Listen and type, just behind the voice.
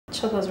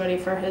Choco's ready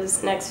for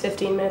his next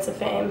 15 minutes of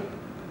fame.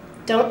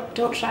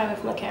 Don't shy away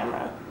from the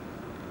camera.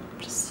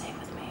 Just stay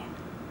with me.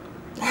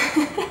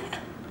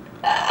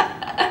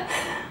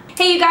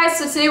 Hey you guys,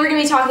 so today we're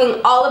going to be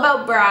talking all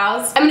about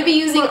brows. I'm going to be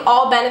using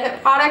all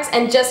Benefit products,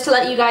 and just to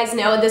let you guys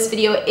know, this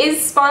video is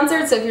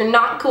sponsored, so if you're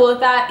not cool with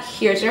that,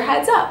 here's your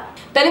heads up.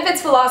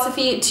 Benefit's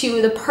philosophy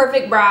to the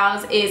perfect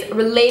brows is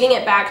relating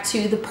it back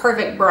to the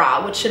perfect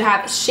brow, which should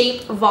have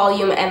shape,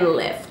 volume, and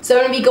lift. So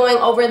I'm going to be going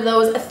over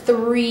those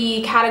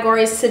 3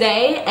 categories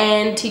today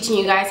and teaching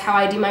you guys how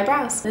I do my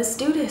brows. Let's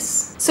do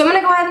this. So I'm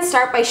going to go ahead and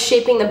start by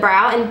shaping the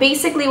brow, and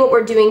basically what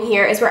we're doing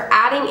here is we're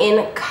adding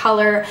in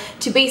color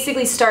to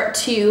basically start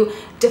to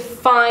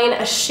define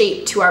a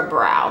shape to our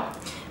brow.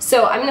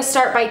 So I'm going to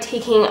start by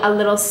taking a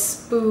little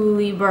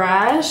spoolie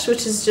brush,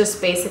 which is just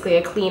basically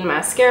a clean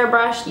mascara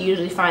brush. You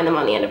usually find them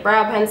on the end of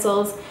brow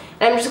pencils.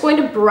 And I'm just going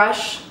to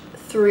brush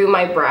through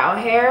my brow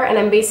hair, and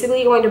I'm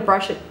basically going to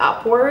brush it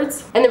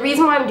upwards. And the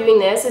reason why I'm doing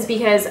this is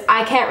because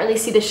I can't really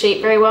see the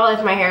shape very well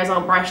if my hair is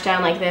all brushed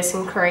down like this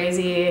and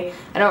crazy.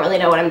 I don't really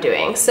know what I'm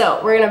doing.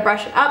 So we're going to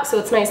brush it up so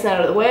it's nice and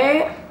out of the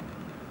way.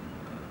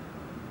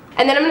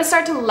 And then I'm going to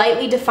start to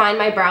lightly define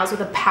my brows with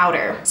a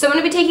powder. So I'm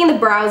going to be taking the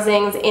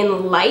Browzings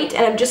in light,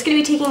 and I'm just going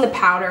to be taking the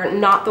powder,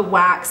 not the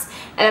wax,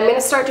 and I'm going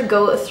to start to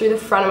go through the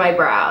front of my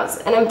brows.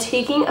 And I'm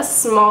taking a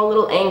small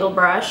little angle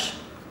brush,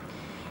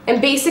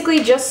 and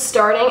basically just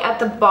starting at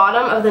the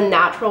bottom of the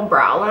natural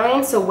brow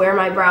line, so where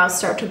my brows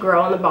start to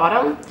grow on the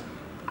bottom,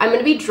 I'm going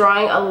to be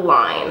drawing a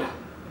line.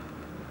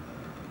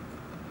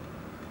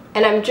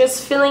 And I'm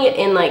just filling it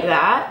in like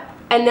that,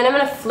 and then I'm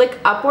going to flick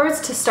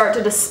upwards to start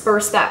to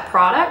disperse that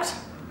product.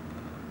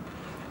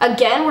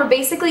 Again, we're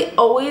basically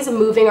always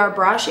moving our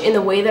brush in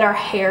the way that our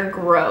hair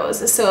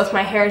grows. So if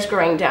my hair is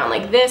growing down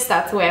like this,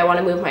 that's the way I want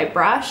to move my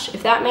brush,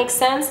 if that makes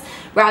sense.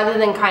 Rather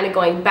than kind of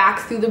going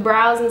back through the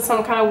brows in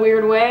some kind of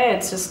weird way,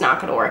 it's just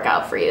not going to work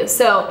out for you.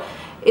 So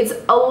it's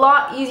a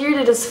lot easier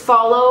to just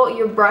follow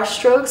your brush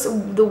strokes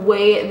the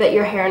way that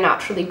your hair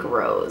naturally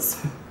grows.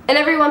 And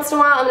every once in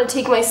a while, I'm going to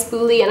take my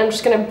spoolie and I'm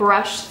just going to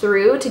brush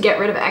through to get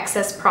rid of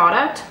excess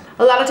product.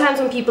 A lot of times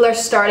when people are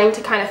starting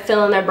to kind of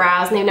fill in their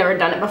brows and they've never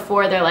done it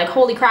before, they're like,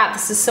 holy crap,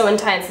 this is so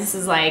intense. This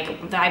is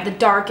like, I have the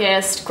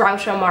darkest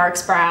Groucho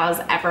Marx brows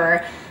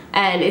ever.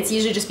 And it's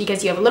usually just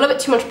because you have a little bit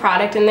too much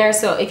product in there.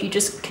 So if you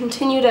just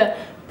continue to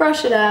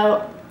brush it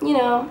out, you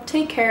know,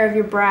 take care of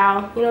your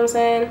brow, you know what I'm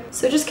saying?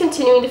 So just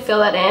continuing to fill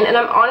that in. And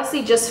I'm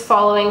honestly just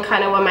following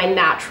kind of what my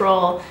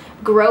natural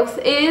growth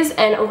is.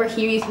 And over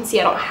here you can see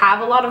I don't have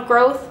a lot of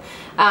growth.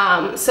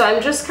 So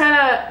I'm just kind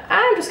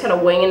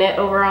of winging it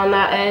over on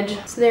that edge.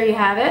 So there you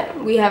have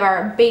it. We have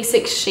our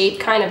basic shape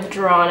kind of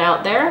drawn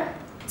out there.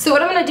 So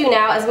what I'm going to do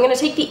now is I'm going to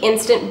take the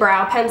Instant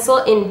Brow Pencil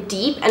in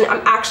deep, and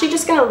I'm actually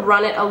just going to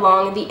run it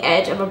along the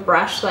edge of a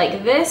brush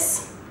like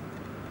this.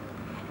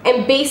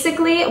 And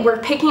basically, we're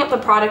picking up the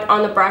product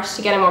on the brush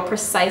to get a more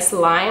precise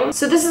line.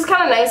 So this is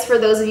kind of nice for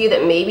those of you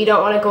that maybe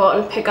don't want to go out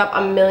and pick up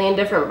a million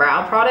different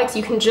brow products.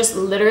 You can just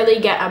literally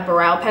get a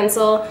brow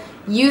pencil,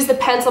 use the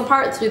pencil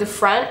part through the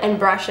front and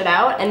brush it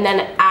out, and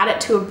then add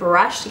it to a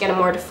brush to get a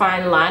more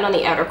defined line on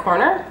the outer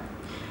corner.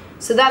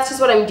 So that's just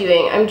what I'm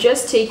doing. I'm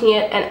just taking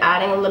it and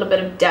adding a little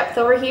bit of depth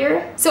over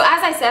here. So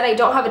as I said, I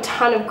don't have a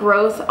ton of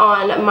growth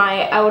on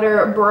my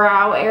outer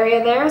brow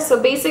area there. So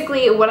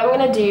basically what I'm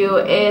going to do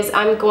is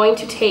I'm going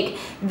to take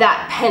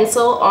that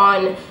pencil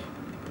on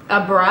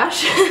a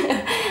brush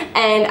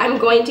and I'm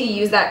going to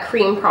use that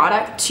cream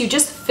product to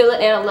just fill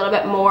it in a little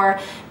bit more,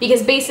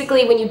 because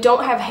basically when you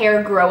don't have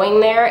hair growing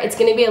there, it's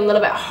going to be a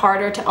little bit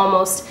harder to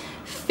almost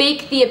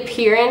fake the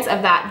appearance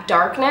of that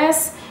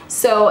darkness.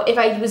 So if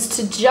I was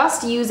to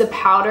just use a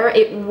powder,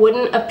 it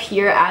wouldn't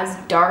appear as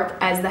dark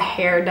as the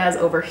hair does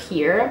over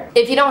here.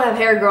 If you don't have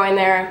hair growing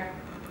there,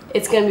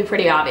 it's going to be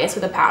pretty obvious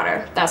with a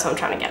powder. That's what I'm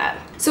trying to get at.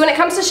 So when it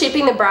comes to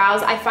shaping the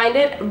brows, I find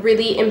it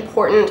really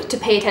important to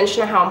pay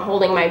attention to how I'm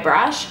holding my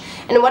brush.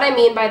 And what I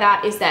mean by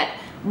that is that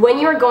when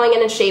you're going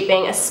in and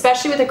shaping,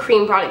 especially with a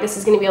cream product, this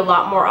is going to be a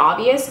lot more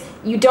obvious.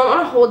 You don't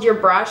want to hold your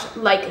brush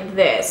like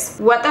this.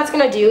 What that's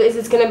going to do is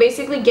it's going to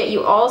basically get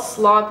you all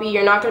sloppy.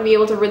 You're not going to be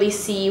able to really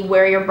see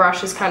where your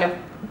brush is kind of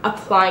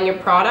applying your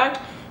product.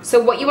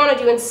 So what you want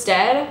to do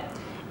instead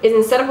is,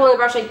 instead of holding the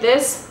brush like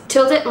this,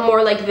 tilt it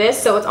more like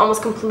this so it's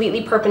almost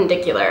completely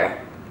perpendicular.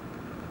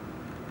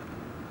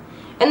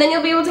 And then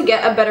you'll be able to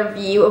get a better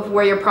view of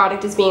where your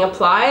product is being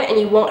applied, and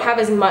you won't have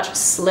as much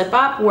slip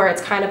up where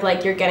it's kind of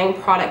like you're getting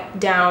product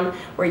down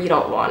where you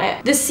don't want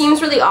it. This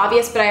seems really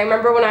obvious, but I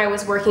remember when I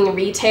was working in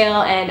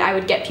retail and I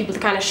would get people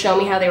to kind of show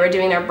me how they were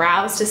doing their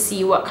brows to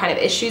see what kind of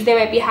issues they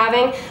might be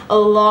having. A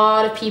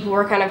lot of people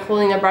were kind of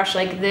holding their brush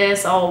like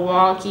this, all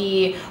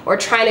wonky, or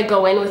trying to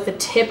go in with the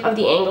tip of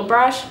the angle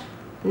brush.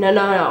 No,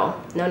 no, no,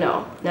 no,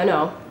 no, no,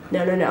 no,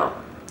 no, no, no.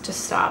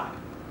 Just stop.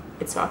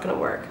 It's not gonna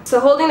work. So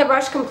holding the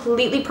brush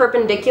completely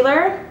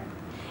perpendicular,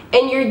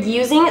 and you're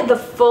using the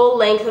full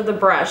length of the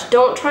brush.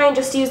 Don't try and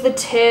just use the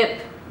tip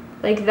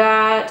like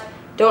that.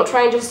 Don't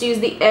try and just use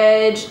the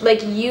edge.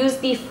 Like, use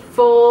the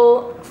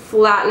full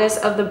flatness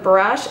of the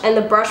brush, and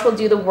the brush will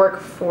do the work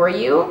for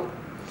you.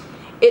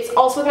 It's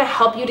also going to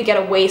help you to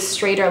get a way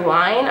straighter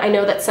line. I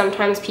know that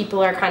sometimes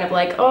people are kind of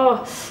like,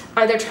 oh,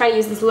 they're trying to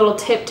use this little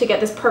tip to get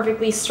this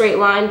perfectly straight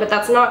line, but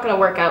that's not going to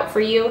work out for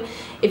you.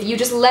 If you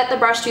just let the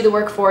brush do the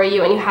work for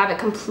you and you have it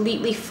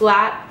completely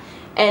flat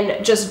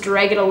and just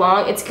drag it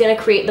along, it's going to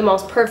create the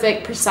most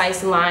perfect,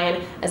 precise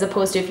line, as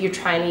opposed to if you're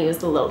trying to use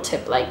the little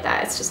tip like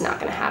that. It's just not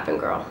going to happen,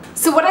 girl.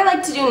 So what I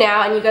like to do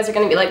now, and you guys are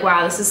going to be like,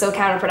 wow, this is so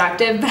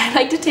counterproductive, but I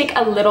like to take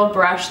a little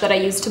brush that I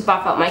use to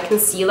buff out my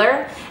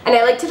concealer, and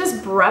I like to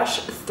just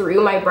brush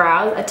through my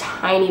brows a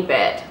tiny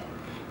bit.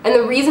 And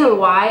the reason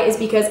why is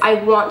because I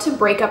want to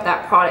break up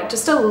that product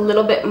just a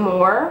little bit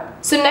more.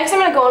 So next I'm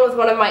going to go in with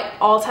one of my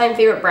all-time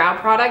favorite brow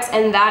products,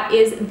 and that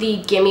is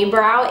the Gimme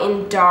Brow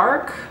in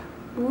Dark.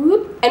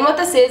 And what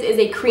this is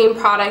a cream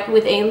product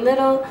with a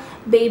little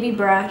baby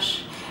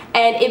brush,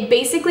 and it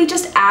basically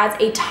just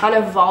adds a ton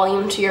of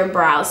volume to your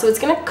brows. So it's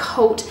going to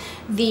coat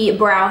the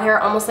brow hair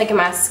almost like a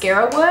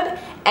mascara would,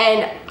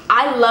 and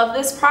I love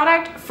this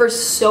product for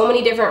so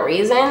many different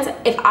reasons.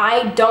 If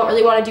I don't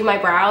really want to do my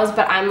brows,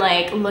 but I'm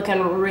like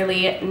looking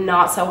really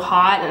not so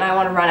hot and I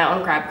want to run out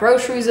and grab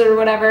groceries or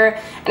whatever,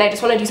 and I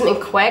just want to do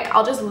something quick,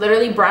 I'll just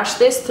literally brush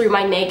this through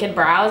my naked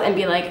brows and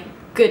be like,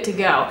 good to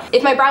go.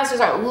 If my brows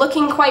just aren't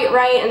looking quite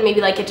right and maybe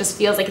like it just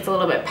feels like it's a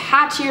little bit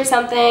patchy or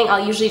something,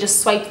 I'll usually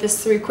just swipe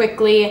this through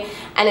quickly,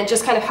 and it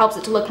just kind of helps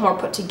it to look more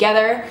put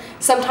together.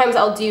 Sometimes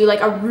I'll do like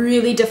a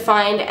really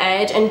defined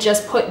edge and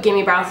just put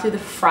Gimme Brow through the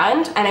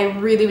front, and I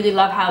really, really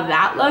love how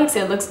that looks.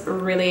 It looks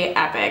really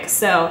epic.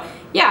 So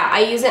yeah,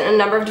 I use it in a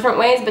number of different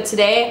ways, but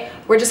today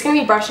we're just going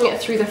to be brushing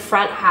it through the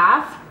front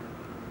half.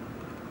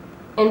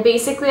 And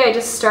basically I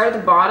just start at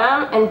the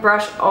bottom and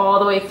brush all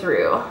the way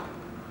through.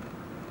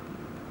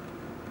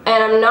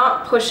 And I'm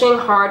not pushing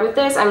hard with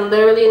this. I'm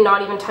literally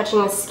not even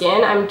touching the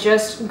skin. I'm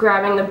just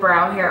grabbing the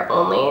brow hair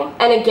only.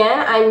 And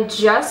again, I'm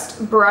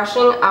just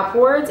brushing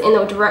upwards in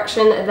the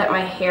direction that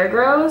my hair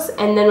grows.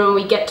 And then when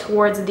we get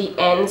towards the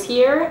ends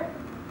here,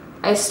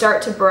 I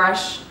start to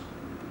brush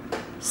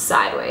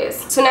sideways.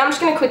 So now I'm just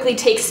going to quickly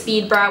take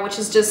Speed Brow, which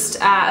is just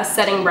a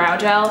setting brow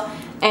gel.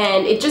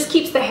 And it just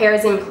keeps the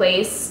hairs in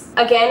place.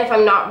 Again, if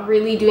I'm not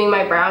really doing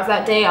my brows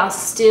that day, I'll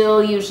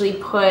still usually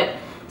put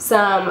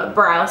some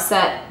brow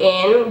set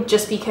in,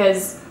 just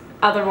because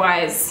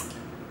otherwise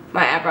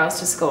my eyebrows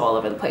just go all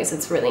over the place.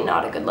 It's really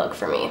not a good look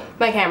for me.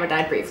 My camera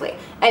died briefly.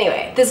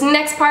 Anyway, this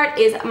next part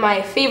is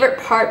my favorite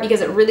part because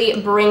it really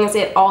brings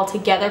it all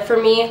together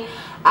for me,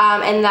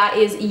 and that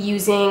is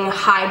using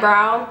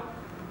Highbrow.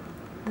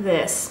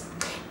 This.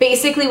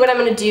 Basically what I'm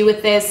going to do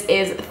with this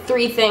is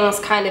three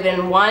things kind of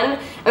in one.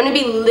 I'm going to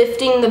be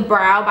lifting the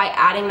brow by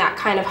adding that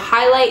kind of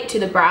highlight to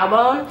the brow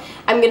bone.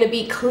 I'm going to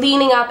be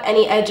cleaning up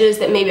any edges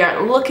that maybe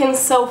aren't looking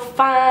so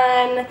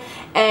fun.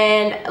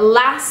 And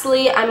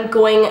lastly, I'm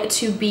going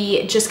to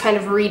be just kind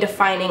of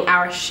redefining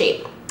our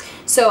shape.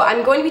 So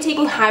I'm going to be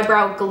taking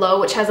Highbrow Glow,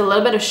 which has a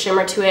little bit of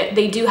shimmer to it.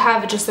 They do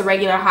have just the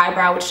regular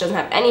Highbrow, which doesn't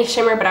have any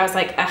shimmer, but I was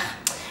like, ugh,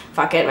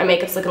 fuck it, my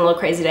makeup's looking a little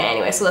crazy today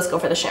anyway, so let's go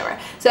for the shimmer.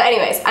 So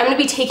anyways, I'm going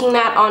to be taking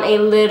that on a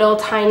little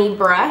tiny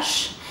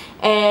brush,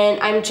 and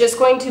I'm just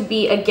going to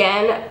be,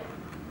 again,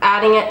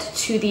 adding it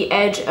to the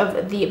edge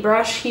of the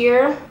brush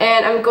here,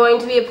 and I'm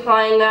going to be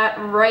applying that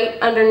right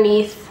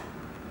underneath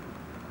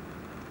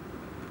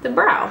the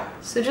brow.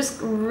 So just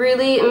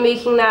really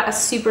making that a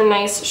super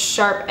nice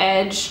sharp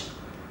edge,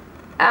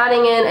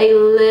 adding in a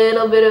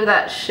little bit of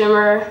that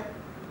shimmer.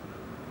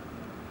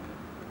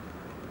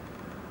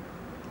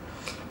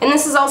 And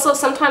this is also,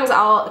 sometimes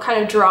I'll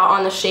kind of draw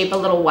on the shape a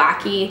little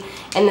wacky,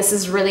 and this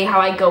is really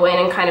how I go in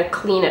and kind of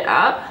clean it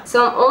up.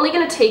 So I'm only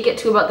going to take it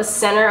to about the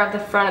center of the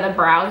front of the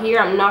brow here.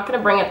 I'm not going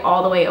to bring it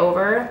all the way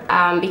over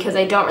because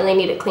I don't really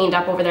need it cleaned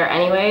up over there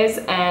anyways,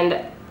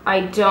 and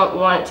I don't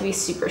want it to be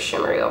super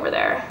shimmery over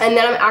there. And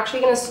then I'm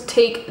actually going to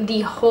take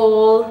the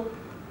whole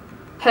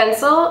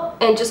pencil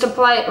and just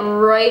apply it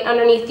right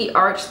underneath the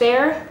arch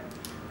there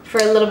for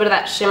a little bit of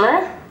that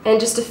shimmer,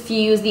 and just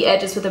diffuse the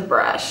edges with a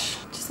brush,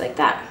 just like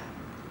that.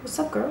 What's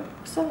up, girl?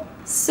 What's up?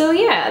 So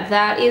yeah,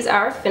 that is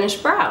our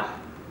finished brow.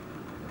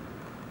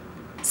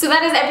 So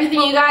that is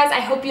everything, you guys.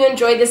 I hope you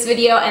enjoyed this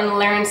video and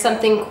learned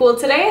something cool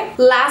today.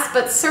 Last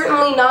but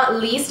certainly not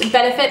least,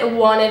 Benefit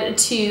wanted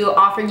to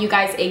offer you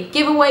guys a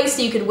giveaway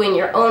so you could win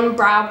your own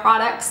brow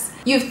products.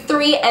 You have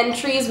 3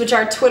 entries, which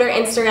are Twitter,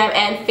 Instagram,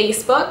 and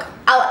Facebook.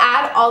 I'll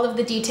add all of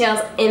the details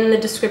in the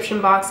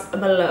description box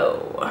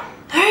below.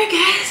 Alright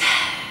guys,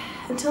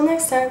 until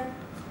next time,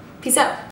 peace out.